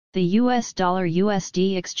The US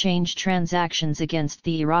dollar-USD exchange transactions against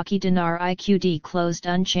the Iraqi dinar IQD closed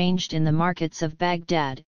unchanged in the markets of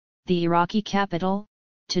Baghdad, the Iraqi capital,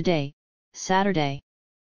 today, Saturday.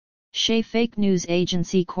 Shia fake news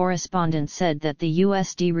agency correspondent said that the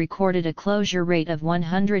USD recorded a closure rate of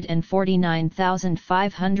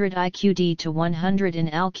 149,500 IQD to 100 in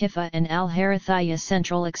Al-Kifa and Al-Harithaya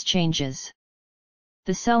central exchanges.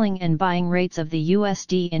 The selling and buying rates of the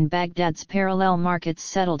USD in Baghdad's parallel markets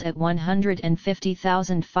settled at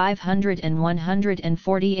 150,500 and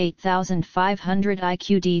 148,500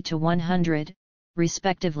 IQD to 100,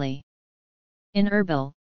 respectively. In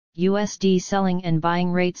Erbil, USD selling and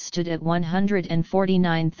buying rates stood at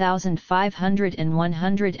 149,500 and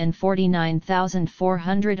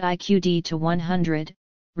 149,400 IQD to 100,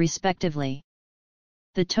 respectively.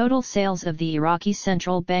 The total sales of the Iraqi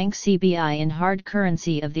Central Bank CBI in hard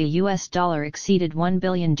currency of the US dollar exceeded 1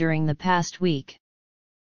 billion during the past week.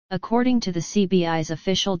 According to the CBI's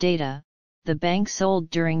official data, the bank sold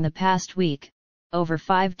during the past week, over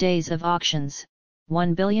 5 days of auctions,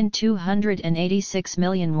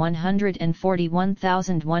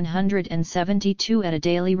 1,286,141,172 at a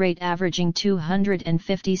daily rate averaging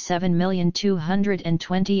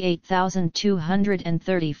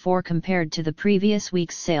 257,228,234 compared to the previous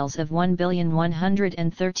week's sales of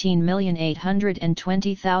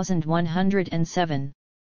 1,113,820,107.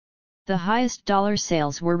 The highest dollar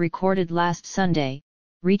sales were recorded last Sunday,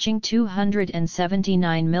 reaching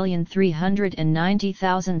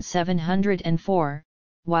 279,390,704,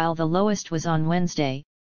 while the lowest was on Wednesday,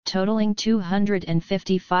 totaling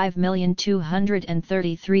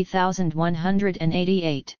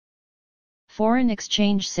 255,233,188. Foreign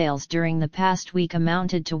exchange sales during the past week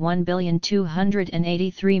amounted to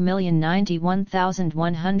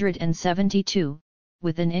 1,283,091,172,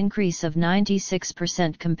 with an increase of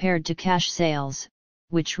 96% compared to cash sales,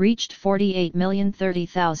 which reached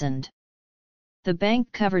 48,030,000. The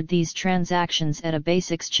bank covered these transactions at a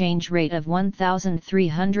base exchange rate of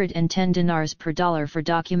 1,310 dinars per dollar for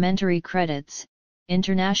documentary credits,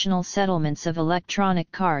 international settlements of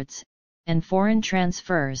electronic cards, and foreign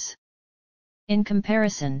transfers. In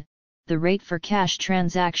comparison, the rate for cash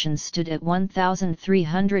transactions stood at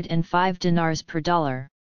 1,305 dinars per dollar.